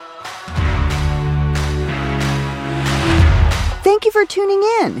Thank you for tuning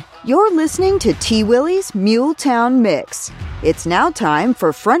in. You're listening to T. Willie's Muletown Mix. It's now time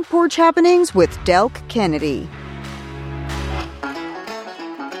for Front Porch Happenings with Delk Kennedy.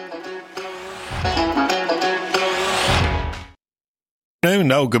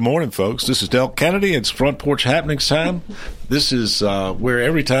 Good morning, folks. This is Delk Kennedy. It's Front Porch Happenings time. This is where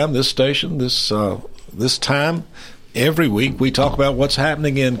every time this station, this time, every week, we talk about what's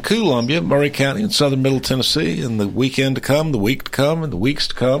happening in Columbia, Murray County, and southern Middle Tennessee in the weekend to come, the week to come, and the weeks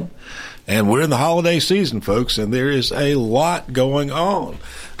to come. And we're in the holiday season, folks, and there is a lot going on.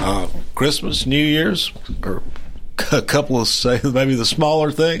 Christmas, New Year's, or a couple of, say, maybe the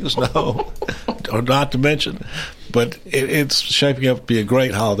smaller things, no, or not to mention. But it's shaping up to be a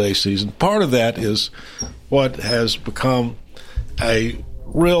great holiday season. Part of that is what has become a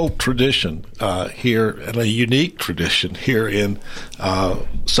real tradition here, and a unique tradition here in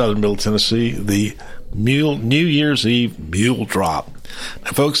southern Middle Tennessee, the New Year's Eve Mule Drop.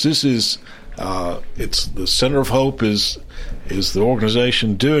 Now, folks, this is it's the Center of Hope is the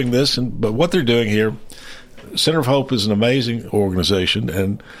organization doing this, but what they're doing here, Center of Hope is an amazing organization,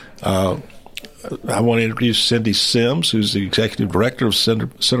 and I want to introduce Cindy Sims, who's the executive director of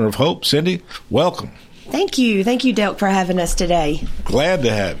Center of Hope. Cindy, welcome. Thank you, Delk, for having us today. Glad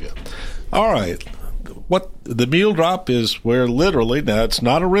to have you. All right. What the mule drop is, where literally, now it's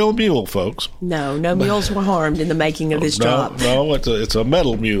not a real mule, folks. No mules were harmed in the making of this drop. No, it's a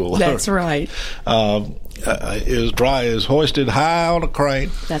metal mule. That's right. Is hoisted high on a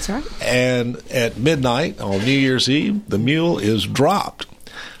crane. That's right. And at midnight on New Year's Eve, the mule is dropped.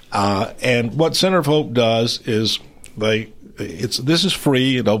 And what Center of Hope does is this is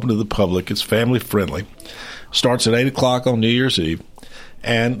free and open to the public. It's family friendly. Starts at 8 o'clock on New Year's Eve.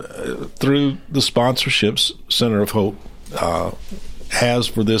 And through the sponsorships Center of Hope has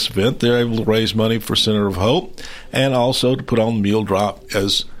for this event, they're able to raise money for Center of Hope and also to put on the mule drop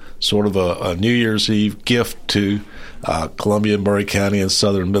as sort of a New Year's Eve gift to Columbia, Murray County, and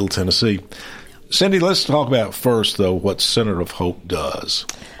southern Middle Tennessee. Cindy, let's talk about first, though, what Center of Hope does.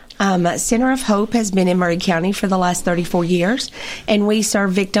 Center of Hope has been in Murray County for the last 34 years, and we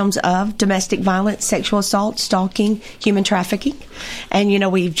serve victims of domestic violence, sexual assault, stalking, human trafficking. And,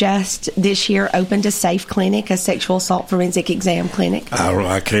 we've just this year opened a SAFE clinic, a sexual assault forensic exam clinic.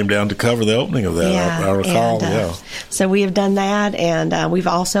 I came down to cover the opening of that. Yeah, I recall, yeah. So we have done that, and we've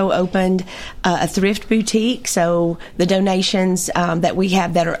also opened a thrift boutique. So the donations that we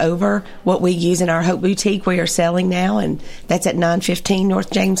have that are over what we use in our Hope Boutique, we are selling now, and that's at 915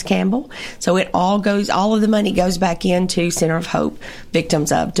 North James Campbell. So all of the money goes back into Center of Hope,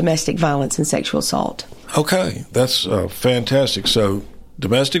 victims of domestic violence and sexual assault. Okay, that's fantastic. So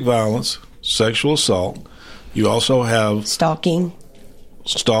domestic violence, sexual assault. You also have stalking,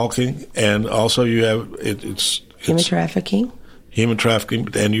 and also you have it's human trafficking. Human trafficking,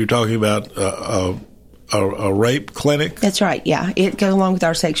 and you're talking about a rape clinic? That's right, yeah. It goes along with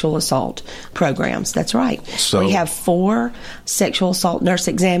our sexual assault programs. That's right. So we have 4 sexual assault nurse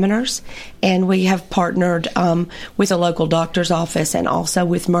examiners, and we have partnered with a local doctor's office and also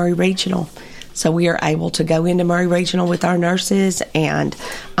with Murray Regional. So we are able to go into Murray Regional with our nurses and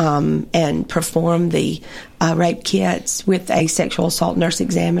perform the rape kits with a sexual assault nurse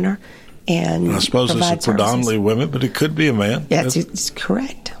examiner. And I suppose it's predominantly women, but it could be a man. Yes, it's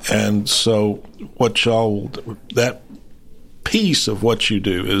correct. And so that piece of what you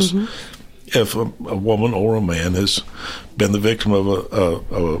do is if a woman or a man has been the victim of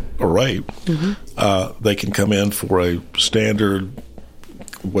a rape, they can come in for a standard,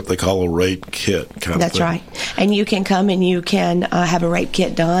 what they call a rape kit kind of thing. That's right. And you can come and you can have a rape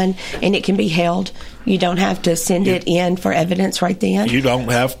kit done, and it can be held. You don't have to send it in for evidence right then. You don't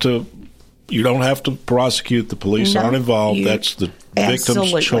have to prosecute. The police aren't involved. That's the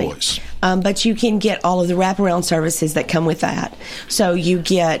victim's choice. But you can get all of the wraparound services that come with that. So you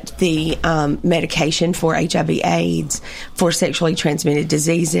get the medication for HIV/AIDS, for sexually transmitted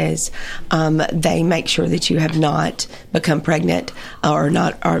diseases. They make sure that you have not become pregnant or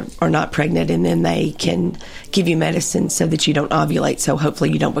not pregnant, and then they can give you medicine so that you don't ovulate. So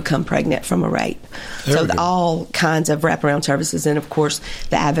hopefully you don't become pregnant from a rape. All kinds of wraparound services, and of course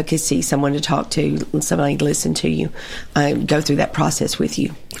the advocacy, someone to talk to, somebody to listen to you, go through that process with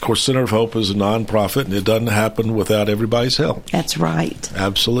you. Of course, Center of Hope is a nonprofit, and it doesn't happen without everybody's help. That's right.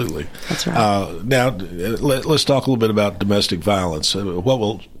 Absolutely. That's right. Now, let's talk a little bit about domestic violence. How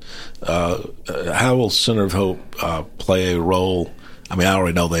will Center of Hope play a role? I mean, I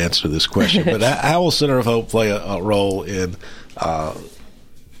already know the answer to this question, but how will Center of Hope play a role in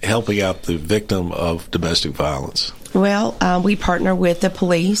helping out the victim of domestic violence? Well, we partner with the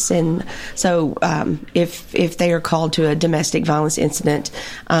police, and so if they are called to a domestic violence incident,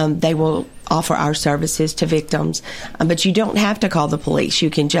 they will offer our services to victims. But you don't have to call the police. You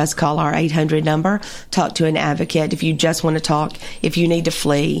can just call our 800 number, talk to an advocate if you just want to talk, if you need to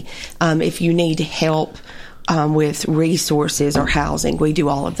flee, if you need help with resources or housing. We do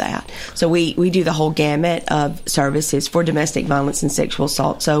all of that. So we do the whole gamut of services for domestic violence and sexual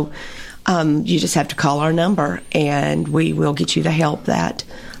assault. So you just have to call our number, and we will get you the help that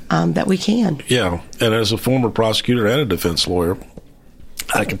we can. Yeah, and as a former prosecutor and a defense lawyer,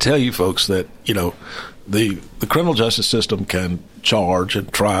 I can tell you folks that, the criminal justice system can charge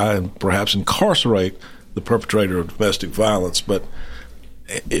and try and perhaps incarcerate the perpetrator of domestic violence, but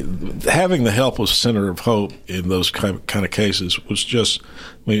having the help of Center of Hope in those kind of cases was just,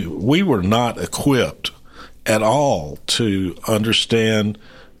 we were not equipped at all to understand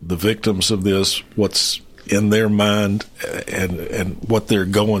the victims of this, what's in their mind and what they're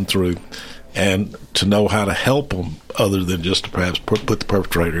going through, and to know how to help them other than just to perhaps put the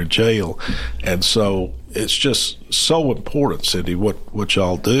perpetrator in jail. And so it's just so important, Cindy, what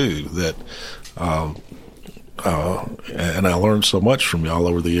y'all do, that and I learned so much from y'all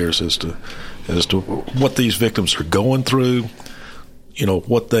over the years as to what these victims are going through,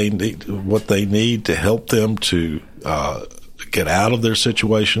 what they need to help them to get out of their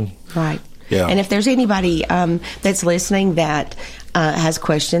situation. Right. Yeah. And if there's anybody that's listening that has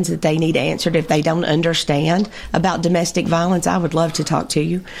questions that they need answered, if they don't understand about domestic violence, I would love to talk to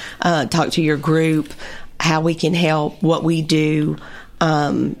you, talk to your group, how we can help, what we do,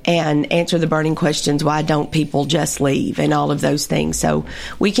 and answer the burning questions. Why don't people just leave, and all of those things? So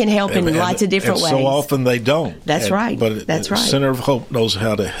we can help in lots of different ways. So often they don't. That's right. But that's right. Center of Hope knows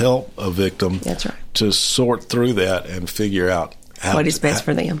how to help a victim. That's right. To sort through that and figure out what is best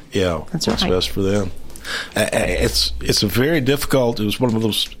for them. Yeah, that's what's right. best for them. It's a very difficult. It was one of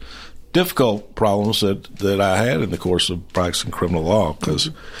those difficult problems that I had in the course of practicing criminal law, because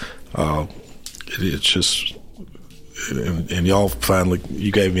it's just. And y'all finally,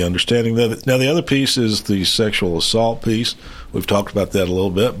 you gave me understanding that. Now, the other piece is the sexual assault piece. We've talked about that a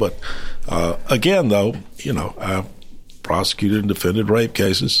little bit, but again, though, I prosecuted and defended rape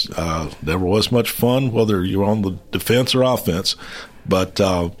cases. Never was much fun, whether you're on the defense or offense. But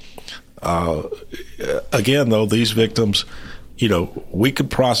again, though, these victims, we could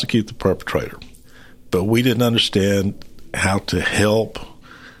prosecute the perpetrator, but we didn't understand how to help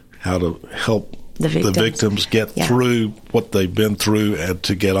the victims get through what they've been through and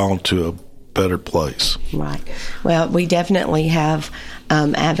to get on to a better place. Right. Well, we definitely have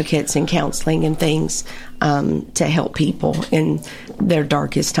advocates and counseling and things to help people in their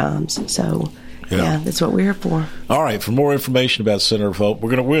darkest times. So, that's what we're here for. All right. For more information about Center of Hope,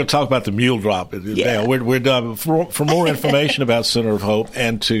 we're gonna talk about the mule drop. Yeah. Now, we're done. For more information about Center of Hope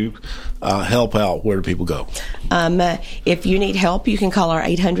and to help out, where do people go? If you need help, you can call our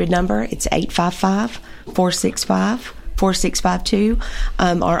 800 number. It's 855-465-4652,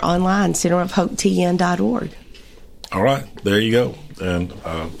 or online, centerofhopetn.org. All right. There you go. And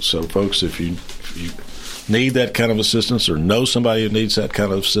so, folks, if you need that kind of assistance, or know somebody who needs that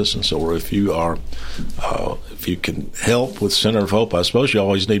kind of assistance, or if you can help with Center of Hope, I suppose you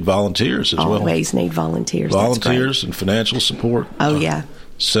always need volunteers as well. Always need volunteers. Volunteers and financial support. Oh, yeah.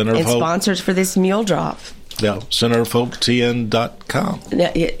 Center of Hope. Sponsors for this mule drop. Yeah, centerofhopetn.com.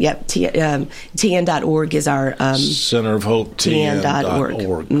 Yep, TN.org is our... centerofhopetn.org.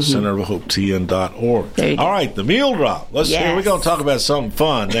 Mm-hmm. Centerofhopetn.org. There you go. All right, the mule drop. We're going to talk about something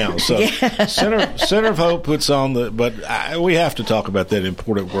fun now. So Center of Hope puts on but we have to talk about that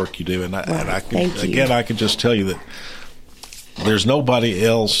important work you do. And I can just tell you that there's nobody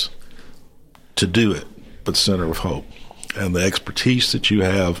else to do it but Center of Hope. And the expertise that you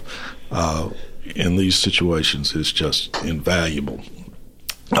have in these situations is just invaluable.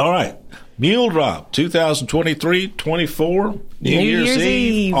 All right. Mule Drop 2023-24, New Year's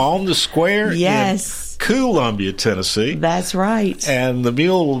Eve on the square in Columbia, Tennessee. That's right. And the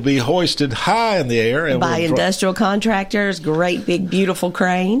mule will be hoisted high in the air. And by industrial contractors, great big beautiful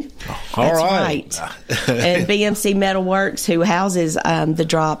crane. All right. And BMC Metal Works, who houses the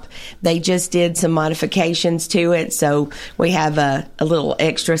drop, they just did some modifications to it. So we have a little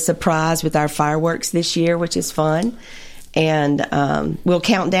extra surprise with our fireworks this year, which is fun. and we'll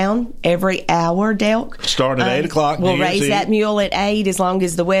count down every hour, Delk. Start at 8 o'clock. We'll raise that mule at 8 as long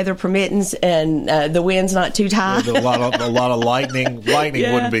as the weather permittens and the wind's not too high. A lot of lightning.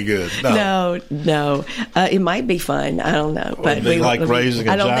 Lightning wouldn't be good. No. It might be fun. I don't know. But I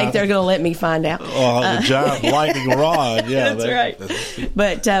don't think they're going to let me find out. The giant lightning rod. Yeah, that's right.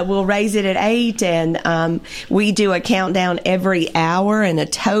 But we'll raise it at 8, and we do a countdown every hour and a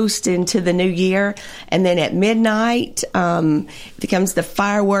toast into the new year. And then at midnight, it comes the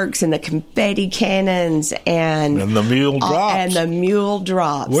fireworks and the confetti cannons and the mule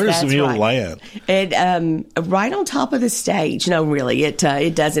drops. Where does the mule land? It right on top of the stage. No, really, it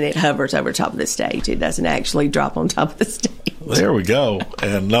doesn't. It hovers over top of the stage. It doesn't actually drop on top of the stage. There we go.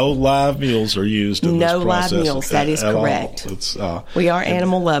 And no live mules are used in this process. No live mules. That is correct. We are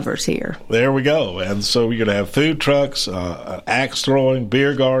animal lovers here. There we go. And so you're going to have food trucks, axe throwing,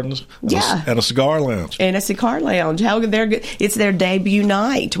 beer gardens, and a cigar lounge. And a cigar lounge. It's their debut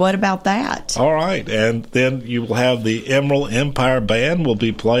night. What about that? All right. And then you will have the Emerald Empire Band will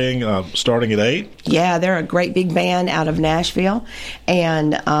be playing starting at 8. Yeah, they're a great big band out of Nashville,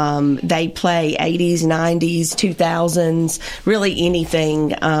 and they play 80s, 90s, 2000s, really anything.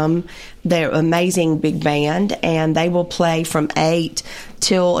 They're an amazing big band, and they will play from 8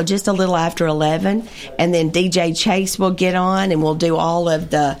 till just a little after 11, and then DJ Chase will get on, and we'll do all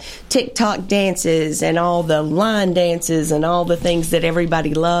of the TikTok dances and all the line dances and all the things that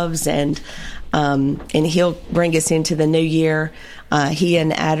everybody loves, and he'll bring us into the new year. He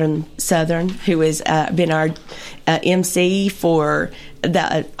and Adam Southern, who has been our MC for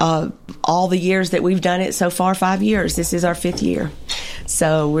all the years that we've done it so far, 5 years. This is our 5th year.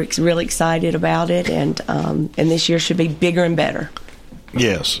 So we're really excited about it, and this year should be bigger and better.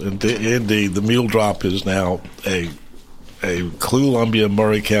 Yes, indeed. The mule drop is now a Columbia,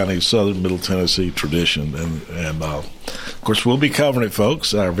 Murray County, southern Middle Tennessee tradition. And of course, we'll be covering it,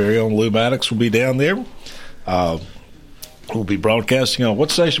 folks. Our very own Lou Maddox will be down there. We'll be broadcasting on,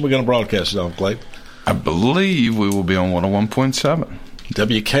 what station are we going to broadcast it on, Clay? I believe we will be on 101.7.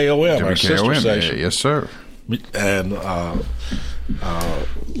 WKOM, our sister station. Yes, sir. And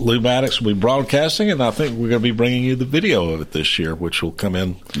Lou Maddox will be broadcasting, and I think we're going to be bringing you the video of it this year, which will come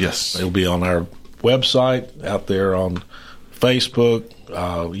in. Yes. It'll be on our website, out there on Facebook,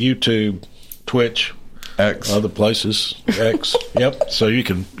 YouTube, Twitch, X, other places. X. Yep. So you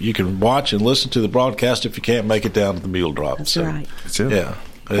can watch and listen to the broadcast if you can't make it down to the mule drop. That's right. That's it. Yeah.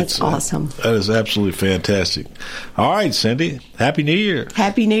 That's awesome. That is absolutely fantastic. All right, Cindy. Happy New Year.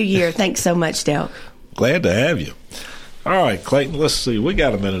 Happy New Year. Thanks so much, Del. Glad to have you. All right, Clayton, let's see. We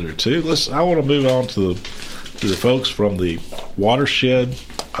got a minute or two. I want to move on to the folks from the Watershed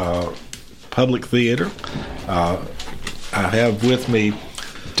Public Theater. I have with me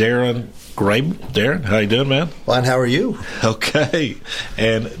Darren Grable. Darren, how you doing, man? Fine, how are you? Okay.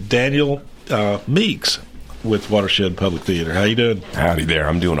 And Daniel Meeks with Watershed Public Theater. How you doing? Howdy there.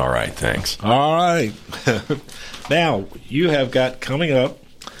 I'm doing all right, thanks. All right. Now, you have got coming up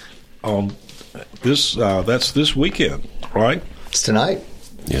on this, that's this weekend, right? It's tonight.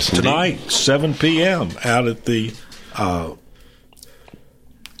 Yes, tonight, indeed. 7 p.m. out at the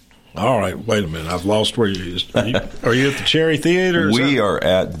all right, wait a minute. I've lost where you are you at the Cherry Theater? We are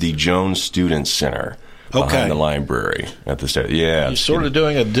at the Jones Student Center behind the library at the state. Yeah. You're sort of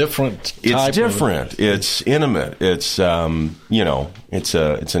doing a different type. It's different. It's intimate. It's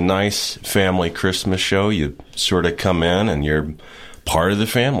it's a nice family Christmas show. You sort of come in and you're part of the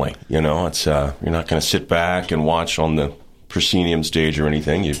family. It's you're not going to sit back and watch on the proscenium stage or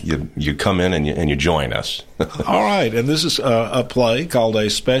anything. You come in and you join us. All right, and this is a play called A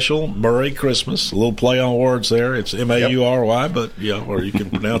Special Murray Christmas. A little play on words there. It's Maury, but or you can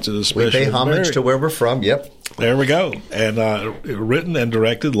pronounce it as special. We pay homage to where we're from. Yep. There we go. And written and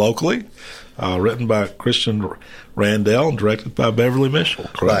directed locally. Written by Christian Randell and directed by Beverly Mitchell.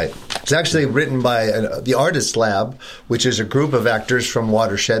 Correct? Right. It's actually written by the Artists Lab, which is a group of actors from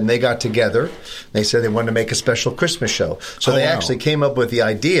Watershed, and they got together. They said they wanted to make a special Christmas show. So they actually came up with the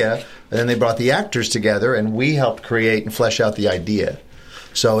idea, and then they brought the actors together, and we helped create and flesh out the idea.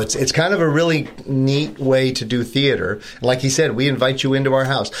 So it's kind of a really neat way to do theater. And like he said, we invite you into our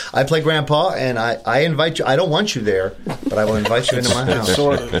house. I play Grandpa, and I invite you. I don't want you there, but I will invite you into my house.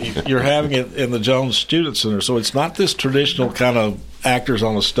 You're having it in the Jones Student Center, so it's not this traditional kind of actors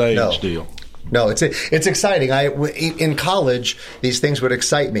on a stage deal. No, it's exciting. In college, these things would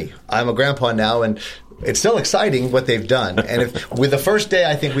excite me. I'm a grandpa now, and it's still exciting what they've done. And with the first day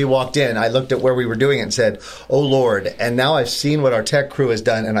I think we walked in, I looked at where we were doing it and said, oh, Lord. And now I've seen what our tech crew has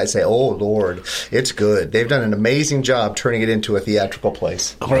done, and I say, oh, Lord, it's good. They've done an amazing job turning it into a theatrical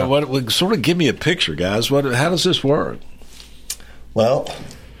place. All right, sort of give me a picture, guys. How does this work? Well,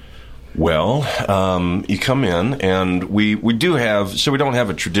 you come in, and we do have, so we don't have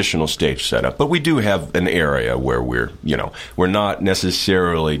a traditional stage setup, but we do have an area where we're not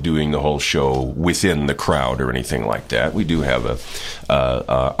necessarily doing the whole show within the crowd or anything like that. We do have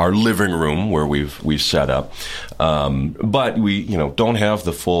our living room where we've set up, but we don't have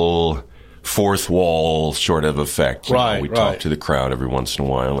the full fourth wall sort of effect. We talk to the crowd every once in a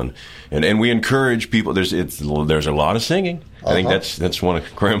while, and we encourage people. There's a lot of singing. I think that's one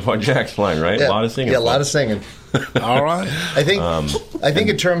of Grandpa Jack's line, right? Yeah. A lot of singing. Yeah, a lot of singing. All right. I think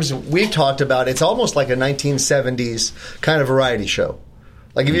in terms of, we've talked about, it's almost like a 1970s kind of variety show.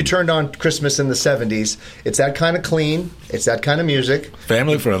 Like if you turned on Christmas in the 70s, it's that kind of clean, it's that kind of music.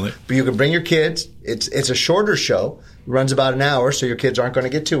 Family friendly. But you can bring your kids. It's a shorter show. It runs about an hour, so your kids aren't going to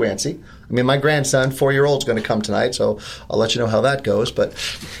get too antsy. I mean, my grandson, 4-year-old, is going to come tonight, so I'll let you know how that goes. But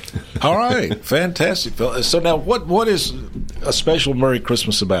all right, fantastic. So now, what is a special Merry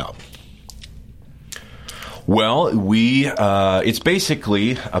Christmas about? Well, it's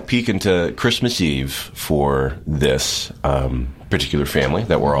basically a peek into Christmas Eve for this particular family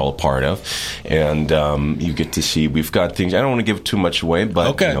that we're all a part of, and you get to see. We've got things. I don't want to give too much away,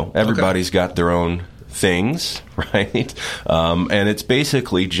 but everybody's got their own things, right? And it's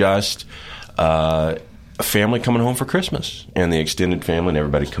basically just a family coming home for Christmas, and the extended family, and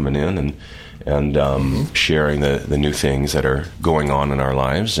everybody coming in and sharing the new things that are going on in our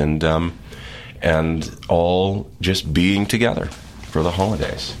lives, and all just being together for the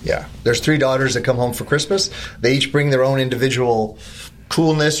holidays. Yeah. There's 3 daughters that come home for Christmas. They each bring their own individual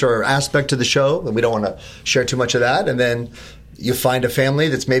coolness or aspect to the show, and we don't want to share too much of that. And then you find a family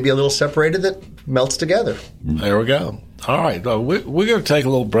that's maybe a little separated that melts together. There we go. All right. We're going to take a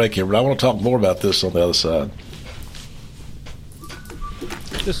little break here, but I want to talk more about this on the other side.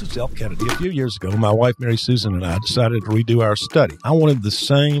 This is Delk Kennedy. A few years ago, my wife, Mary Susan, and I decided to redo our study. I wanted the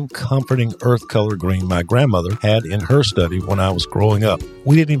same comforting earth color green my grandmother had in her study when I was growing up.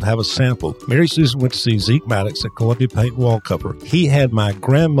 We didn't even have a sample. Mary Susan went to see Zeke Maddox at Columbia Paint and Wallcover. He had my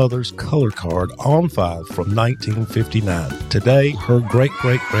grandmother's color card on file from 1959. Today, her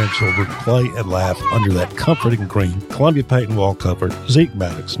great-great-grandchildren play and laugh under that comforting green. Columbia Paint and Wallcover, Zeke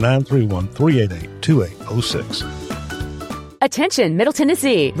Maddox, 931-388-2806. Attention, Middle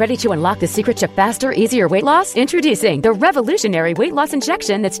Tennessee. Ready to unlock the secret to faster, easier weight loss? Introducing the revolutionary weight loss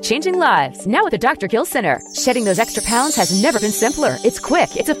injection that's changing lives. Now at the Dr. Gill Center. Shedding those extra pounds has never been simpler. It's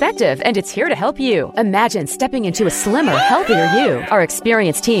quick, it's effective, and it's here to help you. Imagine stepping into a slimmer, healthier you. Our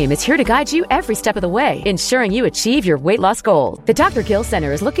experienced team is here to guide you every step of the way, ensuring you achieve your weight loss goal. The Dr. Gill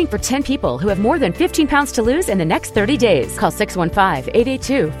Center is looking for 10 people who have more than 15 pounds to lose in the next 30 days. Call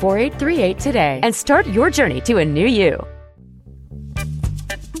 615-882-4838 today and start your journey to a new you.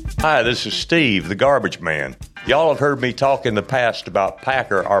 Hi, this is Steve, the garbage man. Y'all have heard me talk in the past about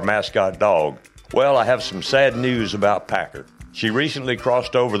Packer, our mascot dog. Well, I have some sad news about Packer. She recently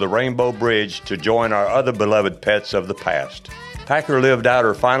crossed over the Rainbow Bridge to join our other beloved pets of the past. Packer lived out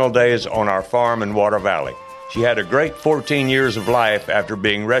her final days on our farm in Water Valley. She had a great 14 years of life after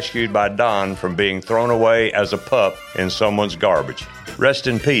being rescued by Don from being thrown away as a pup in someone's garbage. Rest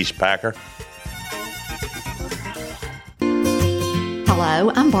in peace, Packer.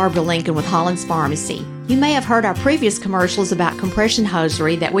 Hello, I'm Barbara Lincoln with Holland's Pharmacy. You may have heard our previous commercials about compression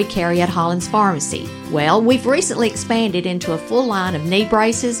hosiery that we carry at Holland's Pharmacy. Well, we've recently expanded into a full line of knee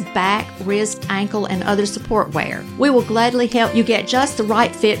braces, back, wrist, ankle, and other support wear. We will gladly help you get just the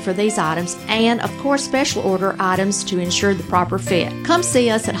right fit for these items and, of course, special order items to ensure the proper fit. Come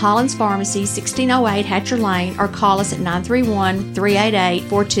see us at Holland's Pharmacy, 1608 Hatcher Lane, or call us at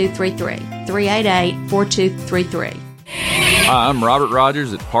 931-388-4233. 388-4233. Hi, I'm Robert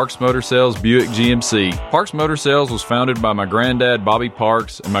Rogers at Parks Motor Sales Buick GMC. Parks Motor Sales was founded by my granddad, Bobby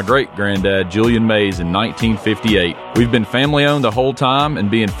Parks, and my great-granddad, Julian Mays, in 1958. We've been family-owned the whole time,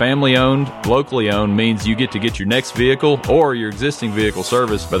 and being family-owned, locally-owned means you get to get your next vehicle or your existing vehicle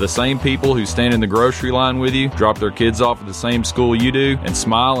serviced by the same people who stand in the grocery line with you, drop their kids off at the same school you do, and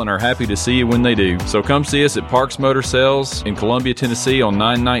smile and are happy to see you when they do. So come see us at Parks Motor Sales in Columbia, Tennessee on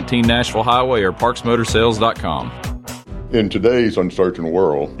 919 Nashville Highway or parksmotorsales.com. In today's uncertain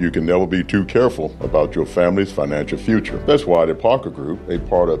world, you can never be too careful about your family's financial future. That's why the Parker Group, a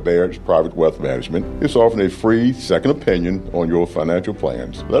part of Baird's Private Wealth Management, is offering a free second opinion on your financial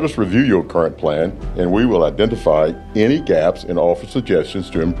plans. Let us review your current plan, and we will identify any gaps and offer suggestions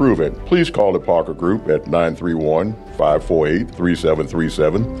to improve it. Please call the Parker Group at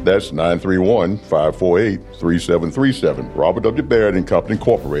 931-548-3737. That's 931-548-3737. Robert W. Baird & Company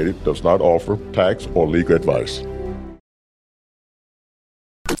Incorporated does not offer tax or legal advice.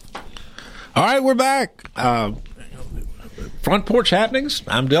 All right, we're back. Front Porch Happenings.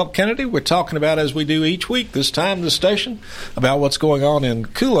 I'm Delk Kennedy. We're talking about, as we do each week, this time, the station, about what's going on in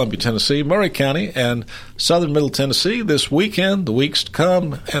Columbia, Tennessee, Murray County, and southern Middle Tennessee this weekend, the weeks to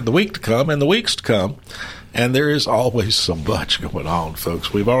come, and the week to come, and the weeks to come. And there is always so much going on,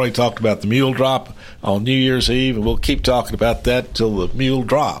 folks. We've already talked about the mule drop on New Year's Eve, and we'll keep talking about that till the mule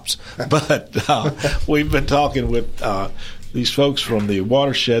drops. But we've been talking with these folks from the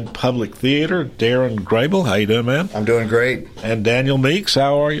Watershed Public Theater. Darren Grable, how you doing, man? I'm doing great. And Daniel Meeks,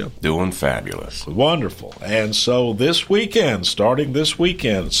 how are you? Doing fabulous. Wonderful. And so this weekend, starting this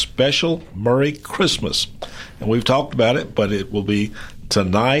weekend, special Murray Christmas. And we've talked about it, but it will be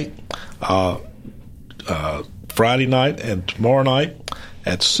tonight, Friday night, and tomorrow night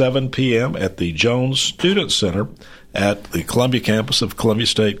at 7 p.m. at the Jones Student Center at the Columbia campus of Columbia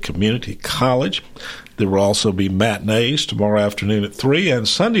State Community College. There will also be matinees tomorrow afternoon at 3 and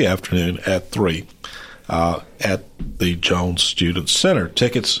Sunday afternoon at 3 at the Jones Student Center.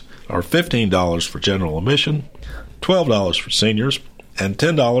 Tickets are $15 for general admission, $12 for seniors, and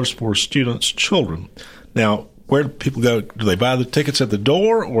 $10 for students' children. Now, where do people go? Do they buy the tickets at the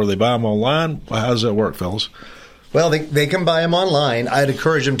door, or do they buy them online? How does that work, fellas? Well, they can buy them online. I'd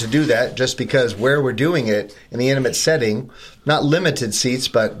encourage them to do that just because where we're doing it in the intimate setting, not limited seats,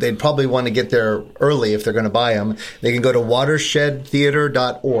 but they'd probably want to get there early if they're going to buy them. They can go to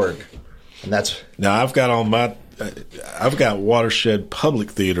watershedtheater.org. And that's now I've got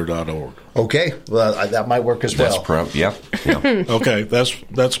watershedpublictheater.org. Okay, well that might work as well. Yep. Okay, that's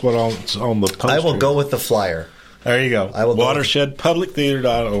what's on the poster. I will go with the flyer. There you go.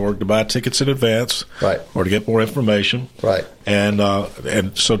 Watershedpublictheater.org to buy tickets in advance, right, or to get more information, right. And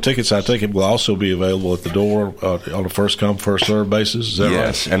so tickets, I think, will also be available at the door on a first come first served basis. Is that right?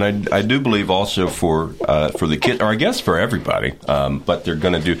 Yes, and I do believe also for the kid, or I guess for everybody, but they're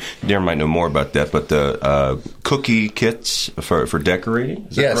going to do. Darren might know more about that, but the cookie kits for decorating.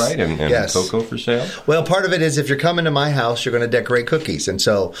 Is that right? And yes. Cocoa for sale. Well, part of it is if you're coming to my house, you're going to decorate cookies, and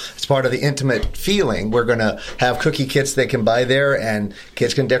so it's part of the intimate feeling. We're going to have cookie kits they can buy there, and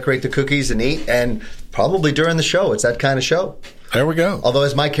kids can decorate the cookies and eat, and probably during the show. It's that kind of show. There we go. Although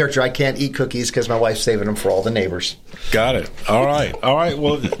as my character, I can't eat cookies because my wife's saving them for all the neighbors. Got it. All right. Well, all right.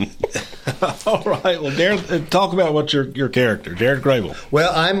 Well, Darren, talk about what your character, Darren Grable.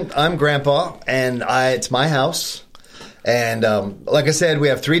 Well, I'm Grandpa, and it's my house. And like I said, we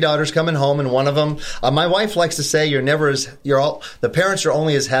have 3 daughters coming home, and one of them, my wife likes to say, the parents are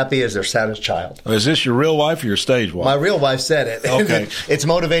only as happy as their saddest child. Is this your real wife or your stage wife? My real wife said it. Okay. It's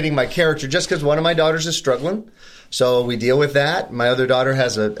motivating my character just because one of my daughters is struggling. So we deal with that. My other daughter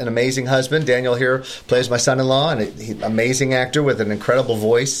has an amazing husband. Daniel here plays my son-in-law, and he's an amazing actor with an incredible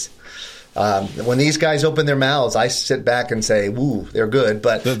voice. When these guys open their mouths, I sit back and say, "Woo, they're good."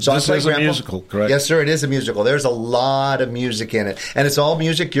 But this is a musical, correct? Yes, sir. It is a musical. There's a lot of music in it, and it's all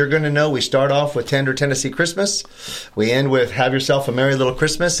music you're going to know. We start off with "Tender Tennessee Christmas," we end with "Have Yourself a Merry Little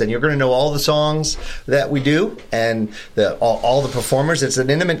Christmas," and you're going to know all the songs that we do and all the performers. It's an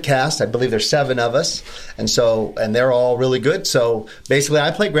intimate cast. I believe there's 7 of us, and they're all really good. So basically,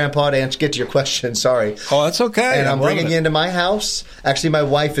 I play Grandpa to get to your question. Sorry. Oh, that's okay. And I'm bringing you into my house. Actually, my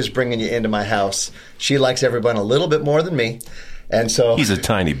wife is bringing you into my house. She likes everyone a little bit more than me, and so he's a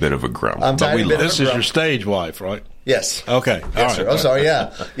tiny bit of a grump. This is your stage wife, right? Yes. Okay. Yes, sir. Oh, sorry.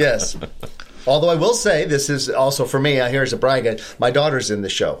 Yeah. Yes. Although I will say, this is also for me, here's a brag, my daughter's in the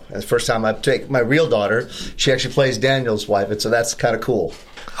show. And the first time I take my real daughter, she actually plays Daniel's wife, and so that's kind of cool.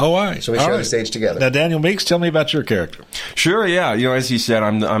 Oh, all right. So we share the stage together. Now, Daniel Meeks, tell me about your character. Sure, yeah. As he said,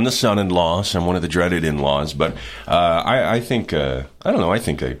 I'm the son-in-law, so I'm one of the dreaded in-laws. But I think I don't know. I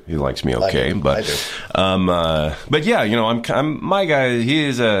think he likes me okay. I do. But yeah, I'm my guy.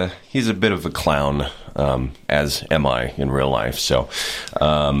 He's a bit of a clown. As am I in real life. So,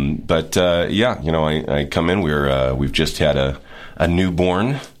 I come in. We've just had a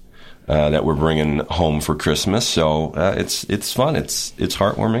newborn. That we're bringing home for Christmas, so it's fun. It's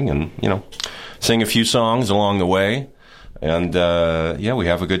heartwarming, and sing a few songs along the way, and we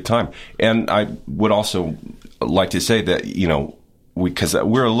have a good time. And I would also like to say that because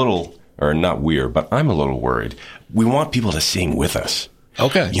we're a little, or not but I'm a little worried. We want people to sing with us.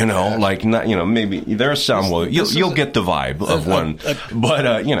 Okay. Maybe there are some. Well, you'll get the vibe of one.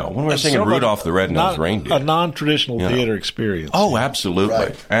 But, when we're singing Rudolph the Red-Nosed Reindeer. A non-traditional theater experience. Oh, absolutely.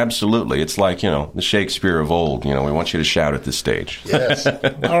 Right. Absolutely. It's like, the Shakespeare of old. We want you to shout at the stage. Yes.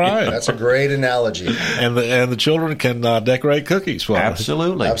 All right. That's a great analogy. And the children can decorate cookies for us.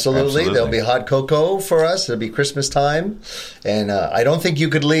 Absolutely. There'll be hot cocoa for us. It'll be Christmas time. And I don't think you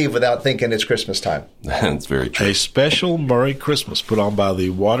could leave without thinking it's Christmas time. That's very true. A special Murray Christmas put on by by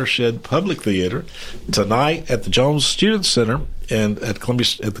the Watershed Public Theater tonight at the Jones Student Center and at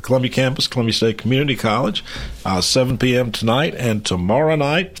the Columbia campus, Columbia State Community College, 7 p.m. tonight and tomorrow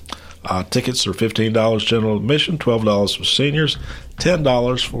night. Tickets are $15 general admission, $12 for seniors,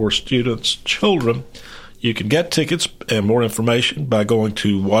 $10 for students' children. You can get tickets and more information by going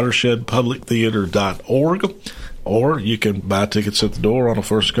to watershedpublictheater.org, or you can buy tickets at the door on a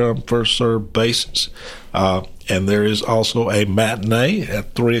first-come, first-served basis. And there is also a matinee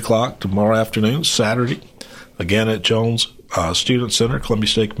at 3 o'clock tomorrow afternoon, Saturday, again at Jones Student Center, Columbia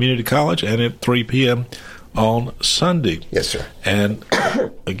State Community College, and at 3 p.m. on Sunday. Yes, sir. And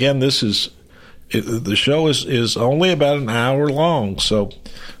again, the show is only about an hour long, so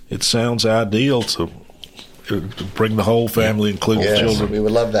it sounds ideal to bring the whole family, including the children. We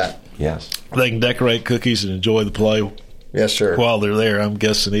would love that. Yes. They can decorate cookies and enjoy the play. Yes, sir. While they're there, I'm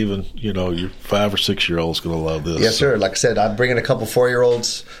guessing even, your 5 or 6 year old's going to love this. Yes, sir. Like I said, I'm bringing a couple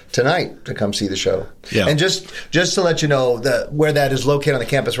 4-year-olds tonight to come see the show. Yeah. And just to let you know where that is located on the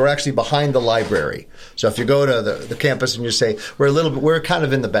campus, we're actually behind the library. So if you go to the campus and you say we're kind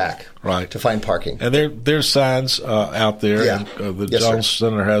of in the back, right, to find parking. And there's signs out there. Yeah. And, the Yes, Jones sir.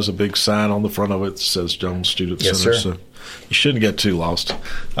 Center has a big sign on the front of it that says Jones Student Yes, Center. sir. So you shouldn't get too lost.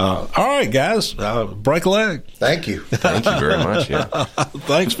 All right, guys, break a leg. Thank you. Thank you very much. Yeah.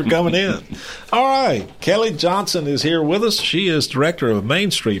 Thanks for coming in. All right, Kelly Johnson is here with us. She is director of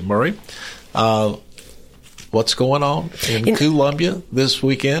Main Street Murray. What's going on in Columbia this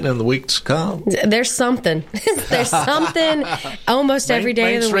weekend and the weeks to come? There's something. There's something almost every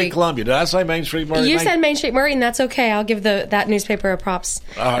day of the Main Street week. Columbia. Did I say Main Street Murray? You said Main Street Murray, and that's okay. I'll give that newspaper a props.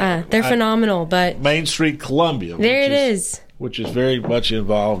 They're phenomenal. But Main Street Columbia. There it is. Which is very much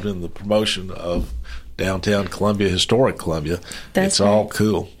involved in the promotion of downtown Columbia, historic Columbia. That's it's all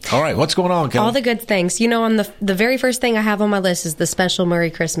cool. All right, what's going on, Kelly? All the good things. On the very first thing I have on my list is the special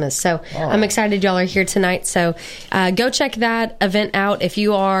Merry Christmas. So I'm excited y'all are here tonight. So go check that event out if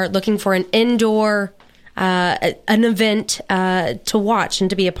you are looking for an indoor an event to watch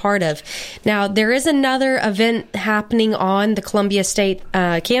and to be a part of. Now, there is another event happening on the Columbia State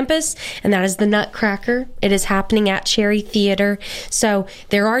campus, and that is the Nutcracker. It is happening at Cherry Theater. So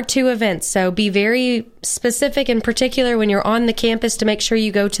there are 2 events. So be very specific and particular when you're on the campus to make sure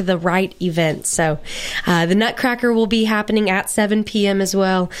you go to the right event. So the Nutcracker will be happening at 7 p.m. as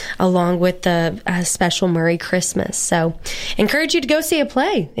well, along with the special Merry Christmas. So encourage you to go see a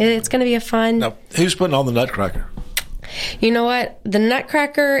play. It's going to be a fun... Now, who's putting on the Nutcracker? You know what? The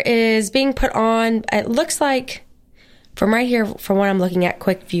Nutcracker is being put on, it looks like, from right here, from what I'm looking at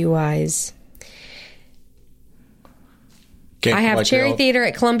quick view-wise, I have Cherry Theater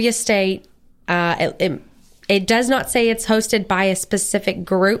at Columbia State. It does not say it's hosted by a specific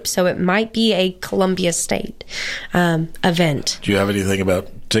group, so it might be a Columbia State event. Do you have anything about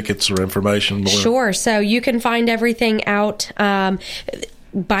tickets or information? Sure. So you can find everything out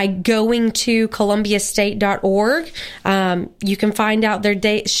by going to columbiastate.org. You can find out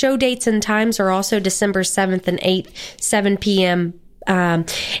their show dates and times are also December 7th and 8th, 7 p.m.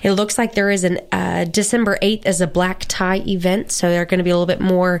 It looks like there is December 8th is a black tie event, so they're going to be a little bit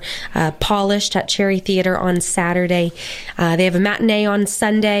more polished at Cherry Theater on Saturday. They have a matinee on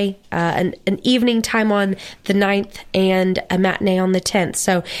Sunday, an evening time on the 9th, and a matinee on the 10th.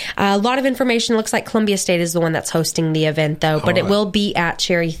 So a lot of information. It looks like Columbia State is the one that's hosting the event, though, but it will be at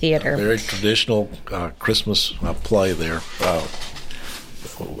Cherry Theater. Very traditional Christmas play there.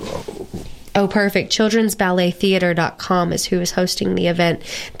 Oh, perfect. Children'sBalletTheater.com is who is hosting the event.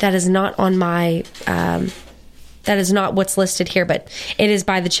 That is not on my, that is not what's listed here, but it is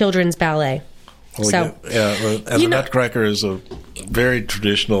by the Children's Ballet. And the Nutcracker is a very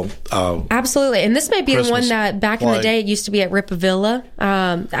traditional. Absolutely. And this may be Christmas the one that back in the day it used to be at Ripavilla.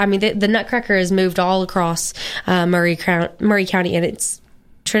 The Nutcracker has moved all across Murray County, and it's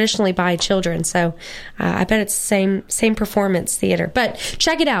traditionally by children, so I bet it's the same performance theater. But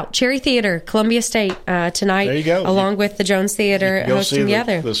check it out, Cherry Theater, Columbia State tonight. There you go. Along with the Jones Theater hosting the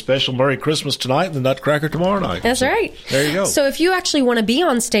other. The special Merry Christmas tonight and the Nutcracker tomorrow night. That's right. There you go. So if you actually want to be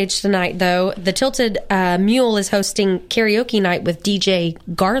on stage tonight, though, the Tilted Mule is hosting karaoke night with DJ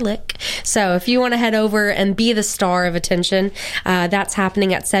Garlic. So if you want to head over and be the star of attention, that's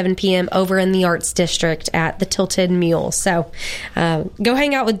happening at 7 p.m. over in the Arts District at the Tilted Mule. So go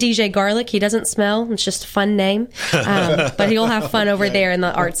hang out with DJ Garlic. He doesn't smell. It's just a fun name. But he'll have fun over there in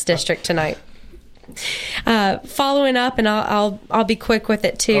the Arts District tonight. Following up, and I'll be quick with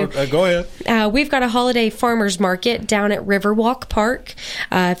it too. Go ahead. We've got a holiday farmers market down at Riverwalk Park.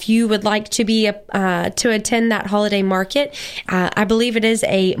 If you would like to be to attend that holiday market, I believe it is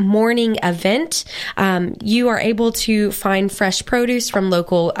a morning event. You are able to find fresh produce from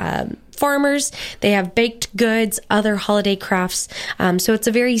local farmers. They have baked goods, other holiday crafts. So it's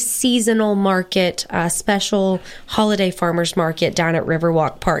a very seasonal market, special holiday farmers market down at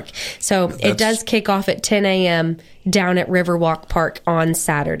Riverwalk Park. So it does kick off at 10 a.m. down at Riverwalk Park on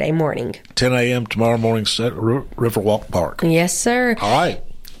Saturday morning. 10 a.m. tomorrow morning, Riverwalk Park. Yes, sir. All right.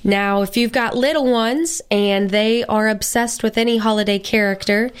 Now, if you've got little ones and they are obsessed with any holiday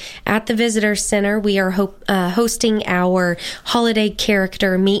character, at the Visitor Center, we are hosting our holiday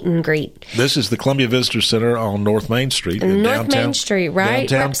character meet and greet. This is the Columbia Visitor Center on North Main Street. Main Street, right?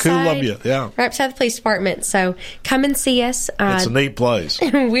 Downtown Columbia, yeah. Right beside the police department. So come and see us. It's a neat place.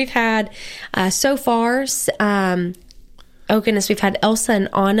 We've had, so far, oh goodness, we've had Elsa and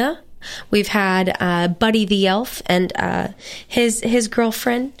Anna. We've had Buddy the Elf and his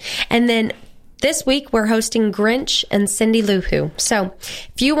girlfriend. And then this week we're hosting Grinch and Cindy Lou Who. So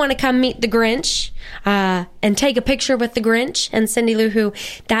if you want to come meet the Grinch and take a picture with the Grinch and Cindy Lou Who,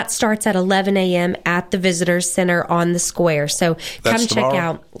 that starts at 11 a.m. at the Visitors Center on the square. So come check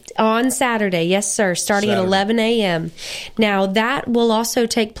out on Saturday. Yes, sir. Starting at 11 a.m. Now that will also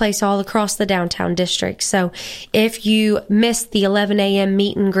take place all across the downtown district. So if you missed the 11 a.m.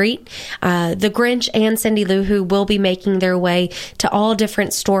 meet and greet, the Grinch and Cindy Lou Who will be making their way to all different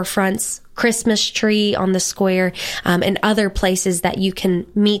storefronts, Christmas tree on the square, and other places that you can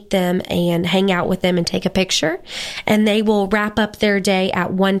meet them and hang out with them and take a picture. And they will wrap up their day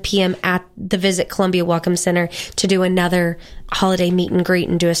at 1 p.m. at the Visit Columbia Welcome Center to do another holiday meet and greet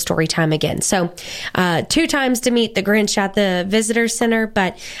and do a story time again. So 2 times to meet the Grinch at the Visitor Center,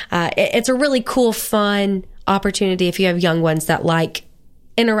 but it's a really cool, fun opportunity if you have young ones that like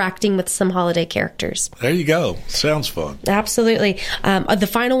interacting with some holiday characters. There you go. Sounds fun. Absolutely. The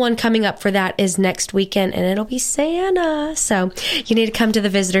final one coming up for that is next weekend, and it'll be Santa. So you need to come to the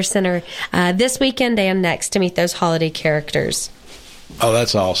Visitor Center this weekend and next to meet those holiday characters. Oh,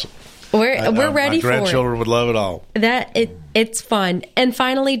 that's awesome. We're ready for it. My grandchildren would love it all. It's fun. And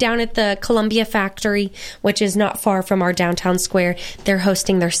finally, down at the Columbia Factory, which is not far from our downtown square, they're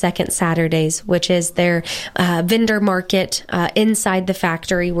hosting their second Saturdays, which is their vendor market inside the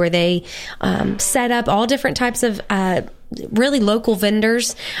factory, where they set up all different types of really local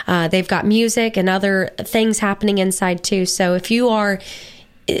vendors. They've got music and other things happening inside too. So if you are,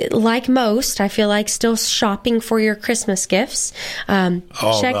 like most, I feel like, still shopping for your Christmas gifts,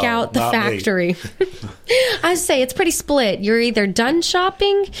 check out the factory. I say it's pretty split. You're either done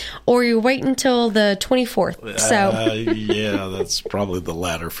shopping or you wait until the 24th. So yeah, that's probably the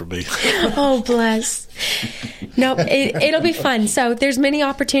latter for me. Oh, bless. No, it'll be fun. So there's many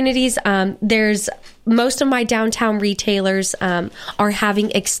opportunities. There's most of my downtown retailers are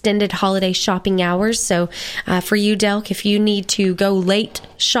having extended holiday shopping hours. So for you, Delk, if you need to go late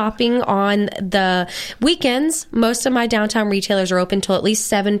shopping on the weekends, most of my downtown retailers are open till at least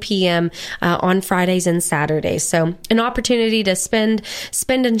 7 p.m. On Fridays and Saturdays. So an opportunity to spend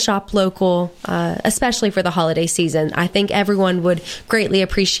and shop local, especially for the holiday season. I think everyone would greatly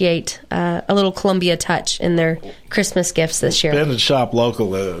appreciate a little Columbia touch in their Christmas gifts this year. Spend and shop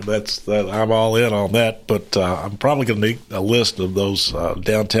local. I'm all in on that, but I'm probably going to need a list of those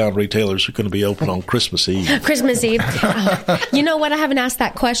downtown retailers who are going to be open on Christmas Eve. Christmas Eve. You know what? I haven't asked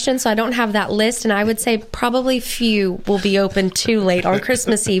that question, so I don't have that list, and I would say probably few will be open too late on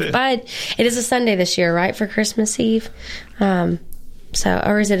Christmas Eve. But it is a Sunday this year, right, for Christmas Eve?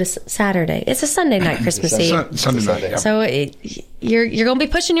 Or is it a Saturday? It's a Sunday night Christmas Eve. Sunday night, yeah. So you're going to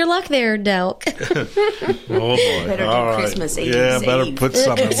be pushing your luck there, Delk. Oh, boy. Better do Christmas Eve. Yeah, better put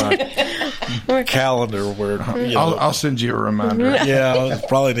something in my calendar where, I'll send you a reminder. Yeah, I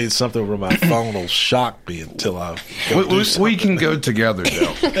probably need something where my phone will shock me until I we can go together,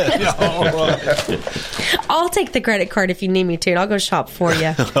 Delk. Yeah, all right. I'll take the credit card if you need me to, and I'll go shop for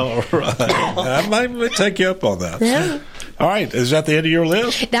you. All right. I might take you up on that. Yeah. All right. Is that the end of your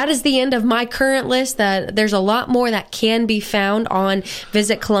list? That is the end of my current list. That there's a lot more that can be found on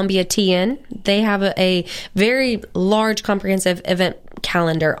Visit Columbia TN. They have a very large, comprehensive event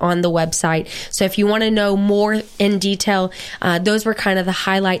calendar on the website. So if you want to know more in detail, those were kind of the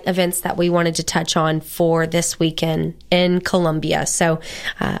highlight events that we wanted to touch on for this weekend in Columbia. So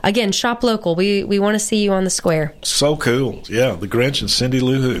again, shop local. We want to see you on the square. So cool. Yeah, the Grinch and Cindy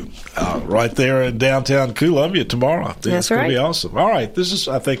Lou Who right there in downtown Columbia tomorrow. I think it's going to be awesome. All right. This is,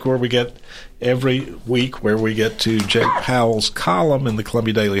 I think, where we get every week where we get to Jake Powell's column in the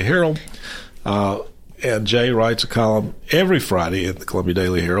Columbia Daily Herald. And Jay writes a column every Friday in the Columbia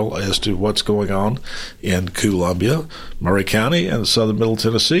Daily Herald as to what's going on in Columbia, Murray County, and southern Middle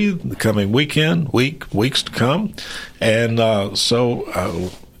Tennessee the coming weeks to come. And I'll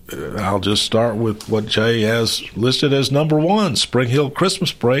just start with what Jay has listed as number one, Spring Hill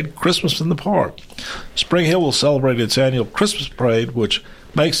Christmas Parade, Christmas in the Park. Spring Hill will celebrate its annual Christmas parade, which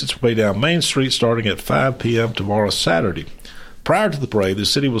makes its way down Main Street starting at 5 p.m. tomorrow, Saturday. Prior to the parade, the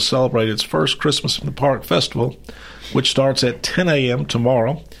city will celebrate its first Christmas in the Park festival, which starts at 10 a.m.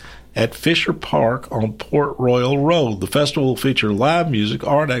 tomorrow at Fisher Park on Port Royal Road. The festival will feature live music,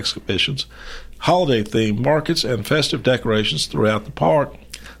 art exhibitions, holiday-themed markets, and festive decorations throughout the park.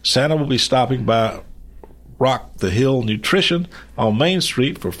 Santa will be stopping by Rock the Hill Nutrition on Main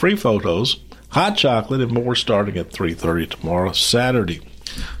Street for free photos, hot chocolate, and more starting at 3:30 tomorrow, Saturday.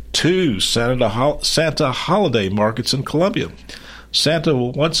 2 Santa holiday markets in Columbia. Santa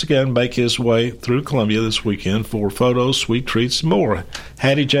will once again make his way through Columbia this weekend for photos, sweet treats, and more.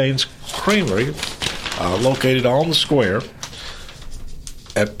 Hattie Jane's Creamery, located on the square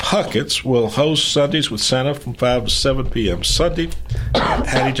at Puckett's, will host Sundays with Santa from 5 to 7 p.m. Sunday.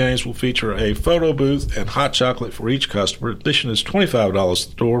 Hattie Jane's will feature a photo booth and hot chocolate for each customer. Admission is $25 at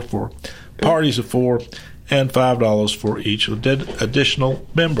the door for parties of 4 and $5 for each additional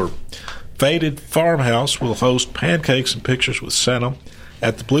member. Faded Farmhouse will host pancakes and pictures with Santa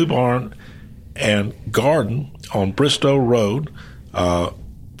at the Blue Barn and Garden on Bristow Road,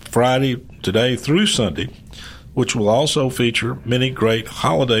 Friday, today through Sunday, which will also feature many great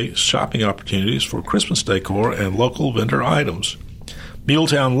holiday shopping opportunities for Christmas decor and local vendor items.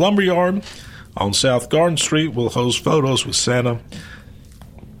 Muletown Lumberyard on South Garden Street will host photos with Santa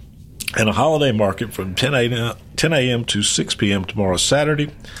and a holiday market from 10 a.m. to 6 p.m. tomorrow, Saturday.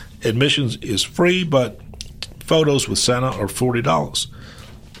 Admissions is free, but photos with Santa are $40.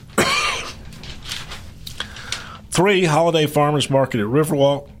 3 Holiday Farmers Market at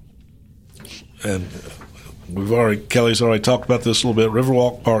Riverwalk, and Kelly's already talked about this a little bit.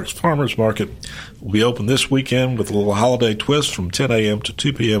 Riverwalk Park's Farmers Market will be open this weekend with a little holiday twist from 10 a.m. to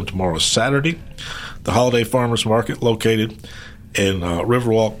 2 p.m. tomorrow, Saturday. The Holiday Farmers Market, located in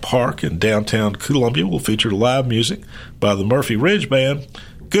Riverwalk Park in downtown Columbia, will feature live music by the Murphy Ridge Band,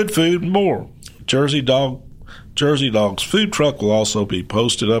 good food, and more. Jersey Dog's food truck will also be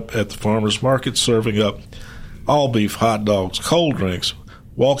posted up at the farmers market, serving up all beef hot dogs, cold drinks,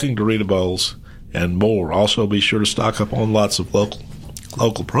 walking Dorito bowls, and more. Also, be sure to stock up on lots of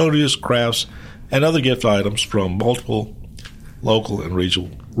local produce, crafts, and other gift items from multiple local and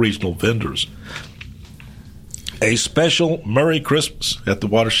regional vendors. A special Merry Christmas at the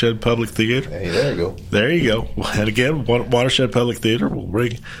Watershed Public Theater. Hey, there you go. There you go. And again, Watershed Public Theater will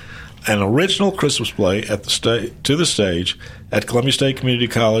bring an original Christmas play to the stage at Columbia State Community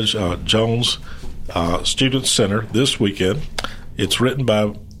College Jones Student Center this weekend. It's written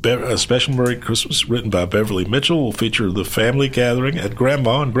by a special Merry Christmas written by Beverly Mitchell. Will feature the family gathering at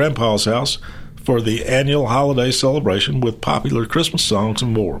Grandma and Grandpa's house for the annual holiday celebration with popular Christmas songs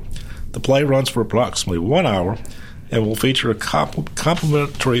and more. The play runs for approximately 1 hour and will feature a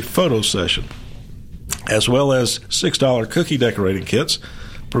complimentary photo session, as well as $6 cookie decorating kits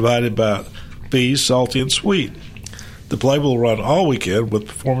provided by Bees Salty and Sweet. The play will run all weekend with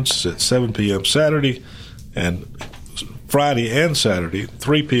performances at 7 p.m. Saturday and Friday and Saturday,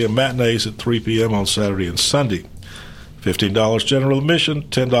 3 p.m. matinees at 3 p.m. on Saturday and Sunday. $15 general admission,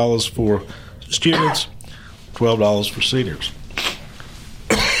 $10 for students, $12 for seniors.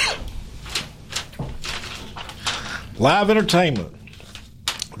 Live entertainment.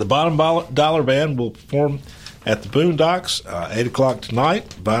 The Bottom Dollar Band will perform at the Boondocks, 8 o'clock tonight.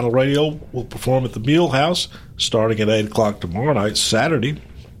 Vinyl Radio will perform at the Mule House, starting at 8 o'clock tomorrow night, Saturday.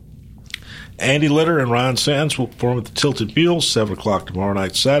 Andy Litter and Ryan Sands will perform at the Tilted Mule, 7 o'clock tomorrow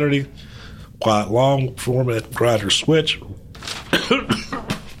night, Saturday. Quiet Long will perform at Grinder Switch.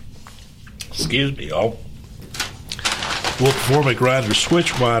 Excuse me, y'all. Will perform at Grinder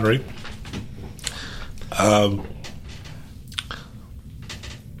Switch Winery.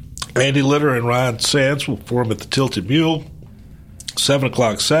 Andy Litter and Ryan Sands will perform at the Tilted Mule, 7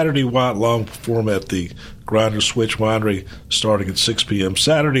 o'clock Saturday. Wyatt Long will perform at the Grinder Switch Winery starting at 6 p.m.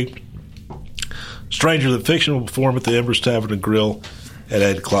 Saturday. Stranger Than Fiction will perform at the Embers Tavern and Grill at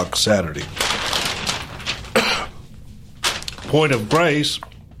 8 o'clock Saturday. Point of Grace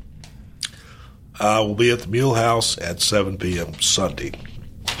will be at the Mule House at 7 p.m. Sunday.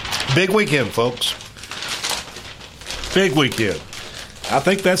 Big weekend, folks. Big weekend. I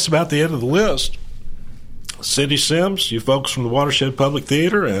think that's about the end of the list. Cindy Sims, you folks from the Watershed Public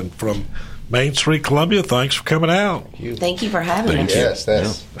Theater, and from Main Street, Columbia, thanks for coming out. Thank you for having us. Yes,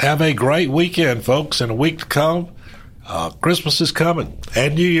 that's. Have a great weekend, folks. In a week to come, Christmas is coming,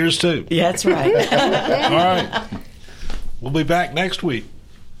 and New Year's too. Yeah, that's right. All right. We'll be back next week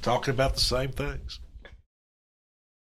talking about the same things.